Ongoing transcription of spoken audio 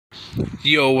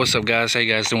Yo, what's up guys? How you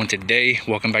guys doing today?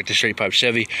 Welcome back to Straight Pipe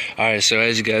Chevy. Alright, so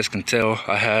as you guys can tell,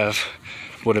 I have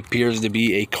what appears to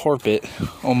be a carpet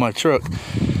on my truck,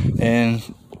 and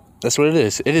that's what it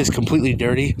is. It is completely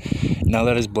dirty. Now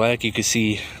that it's black, you can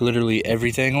see literally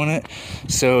everything on it.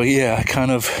 So yeah, I kind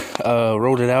of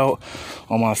rolled it out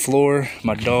on my floor.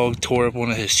 My dog tore up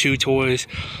one of his chew toys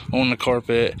on the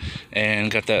carpet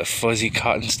and got that fuzzy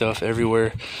cotton stuff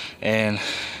everywhere, and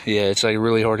yeah, it's like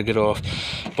really hard to get off.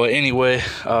 But anyway,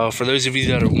 for those of you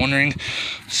that are wondering,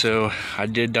 so I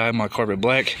did dye my carpet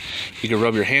black. You can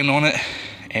rub your hand on it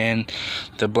and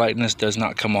the blackness does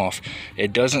not come off.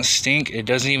 It doesn't stink. It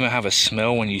doesn't even have a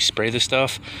smell when you spray the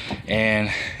stuff.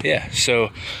 And yeah,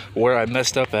 so where I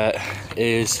messed up at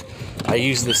is I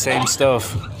used the same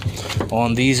stuff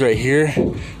on these right here.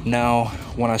 Now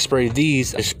when I sprayed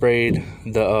these, I sprayed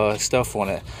the stuff on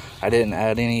it. I didn't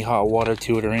add any hot water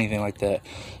to it or anything like that.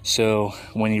 So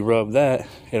when you rub that,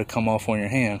 it'll come off on your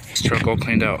hand. This truck all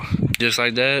cleaned out. Just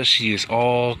like that, she is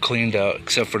all cleaned out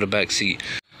except for the back seat.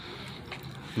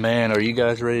 Man, are you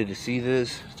guys ready to see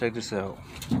this? Check this out.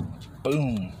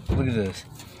 Boom. Look at this.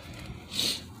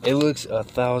 It looks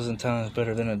 1,000 times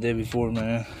better than it did before,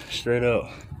 man. Straight up.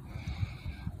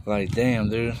 Like, damn,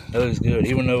 dude. That looks good.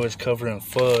 Even though it's covered in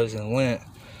fuzz and lint.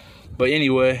 But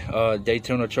anyway,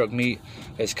 Daytona truck meet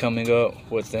is coming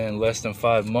up within less than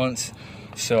 5 months.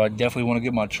 So I definitely want to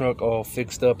get my truck all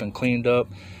fixed up and cleaned up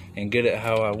and get it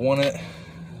how I want it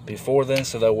before then.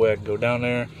 So that way I can go down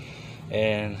there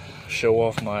and show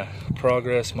off my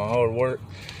progress, my hard work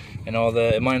and all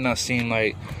that. It might not seem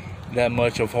like that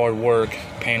much of hard work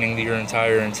painting your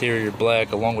entire interior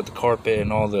black along with the carpet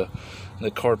and all the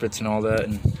carpets and all that,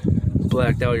 and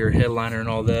blacked out your headliner and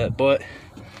all that, but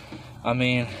I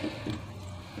mean,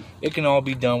 it can all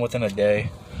be done within a day.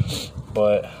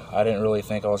 But I didn't really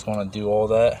think I was going to do all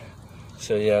that.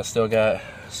 So yeah, I still got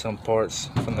some parts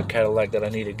from the Cadillac that I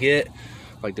need to get,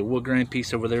 like the wood grain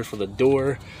piece over there for the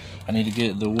door. I need to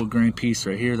get the wood grain piece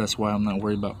right here. That's why I'm not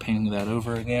worried about painting that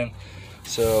over again.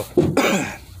 So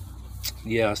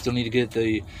yeah, I still need to get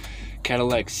the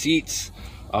Cadillac seats.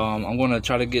 I'm going to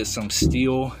try to get some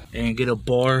steel and get a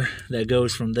bar that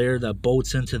goes from there that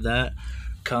bolts into that,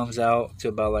 comes out to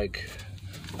about like,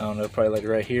 I don't know, probably like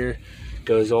right here,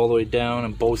 goes all the way down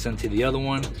and bolts into the other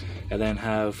one, and then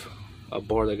have a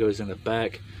bar that goes in the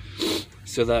back.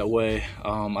 So that way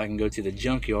I can go to the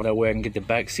junkyard. That way I can get the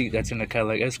back seat that's in the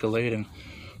Cadillac Escalade and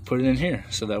put it in here.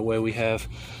 So that way we have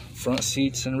front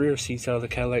seats and rear seats out of the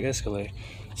Cadillac Escalade.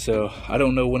 So I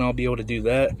don't know when I'll be able to do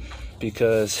that,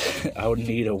 because I would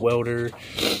need a welder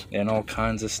and all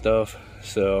kinds of stuff.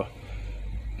 So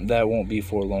that won't be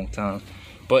for a long time.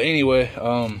 But anyway,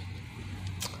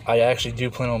 I actually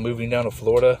do plan on moving down to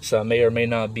Florida, so I may or may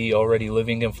not be already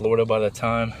living in Florida by the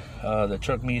time the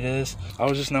truck meet is. I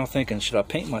was just now thinking, should I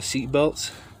paint my seat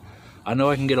belts? I know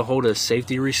I can get a hold of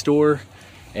Safety Restore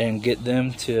and get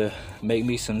them to make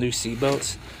me some new seat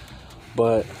belts,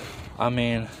 but I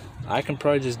mean, I can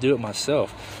probably just do it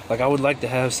myself. Like, I would like to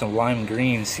have some lime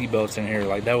green seat belts in here.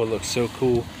 Like, that would look so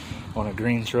cool on a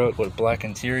green truck with black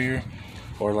interior,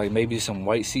 or like maybe some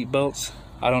white seat belts.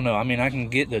 I don't know. I mean, I can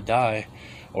get the dye,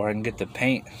 or I can get the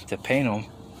paint to paint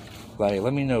them. Like,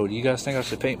 let me know, do you guys think I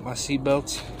should paint my seat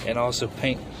belts and also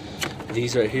paint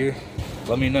these right here?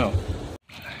 Let me know.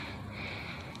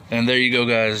 And there you go,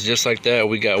 guys. Just like that,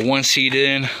 we got one seat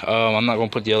in. I'm not gonna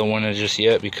put the other one in just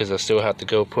yet, because I still have to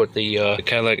go put the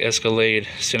Cadillac Escalade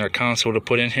center console to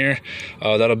put in here.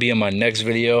 That'll be in my next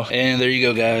video. And there you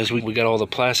go, guys. We got all the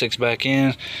plastics back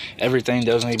in. Everything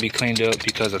does need to be cleaned up,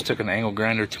 because I took an angle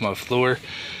grinder to my floor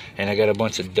and I got a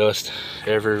bunch of dust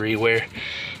everywhere.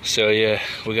 So yeah,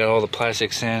 we got all the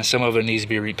plastics in. Some of it needs to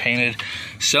be repainted.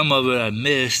 Some of it I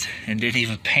missed and didn't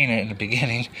even paint it in the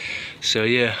beginning. So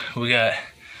yeah, we got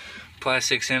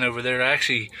plastics in over there. I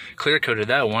actually clear coated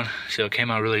that one, so it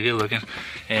came out really good looking,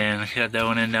 and I got that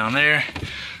one in down there.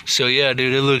 So yeah,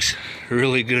 dude, it looks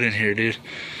really good in here, dude.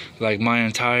 Like, my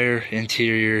entire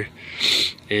interior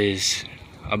is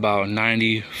about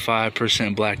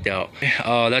 95% blacked out.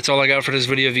 That's all I got for this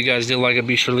video. If you guys did like it,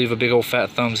 be sure to leave a big old fat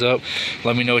thumbs up.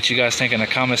 Let me know what you guys think in the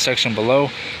comment section below.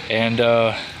 And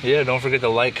yeah, don't forget to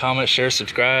like, comment, share,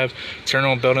 subscribe, turn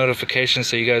on bell notifications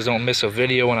so you guys don't miss a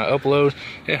video when I upload.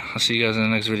 Yeah, I'll see you guys in the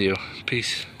next video.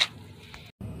 Peace.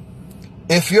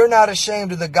 If you're not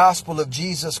ashamed of the gospel of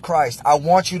Jesus Christ, I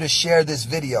want you to share this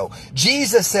video.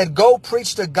 Jesus said, go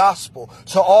preach the gospel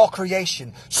to all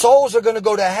creation. Souls are going to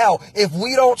go to hell if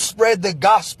we don't spread the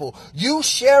gospel. You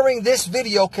sharing this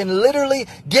video can literally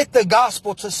get the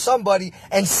gospel to somebody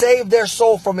and save their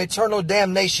soul from eternal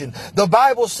damnation. The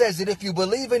Bible says that if you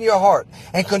believe in your heart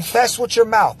and confess with your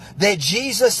mouth that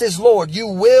Jesus is Lord, you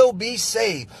will be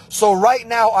saved. So right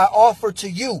now, I offer to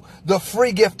you the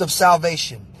free gift of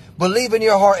salvation. Believe in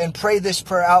your heart and pray this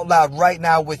prayer out loud right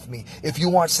now with me if you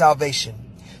want salvation.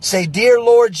 Say, dear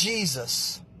Lord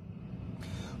Jesus,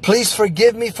 please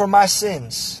forgive me for my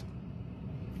sins.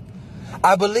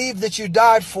 I believe that you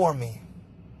died for me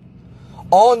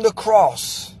on the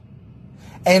cross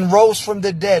and rose from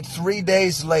the dead 3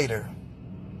 days later.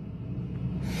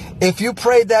 If you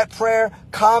prayed that prayer,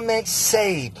 comment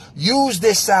saved. Use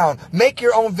this sound. Make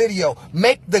your own video.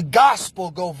 Make the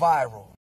gospel go viral.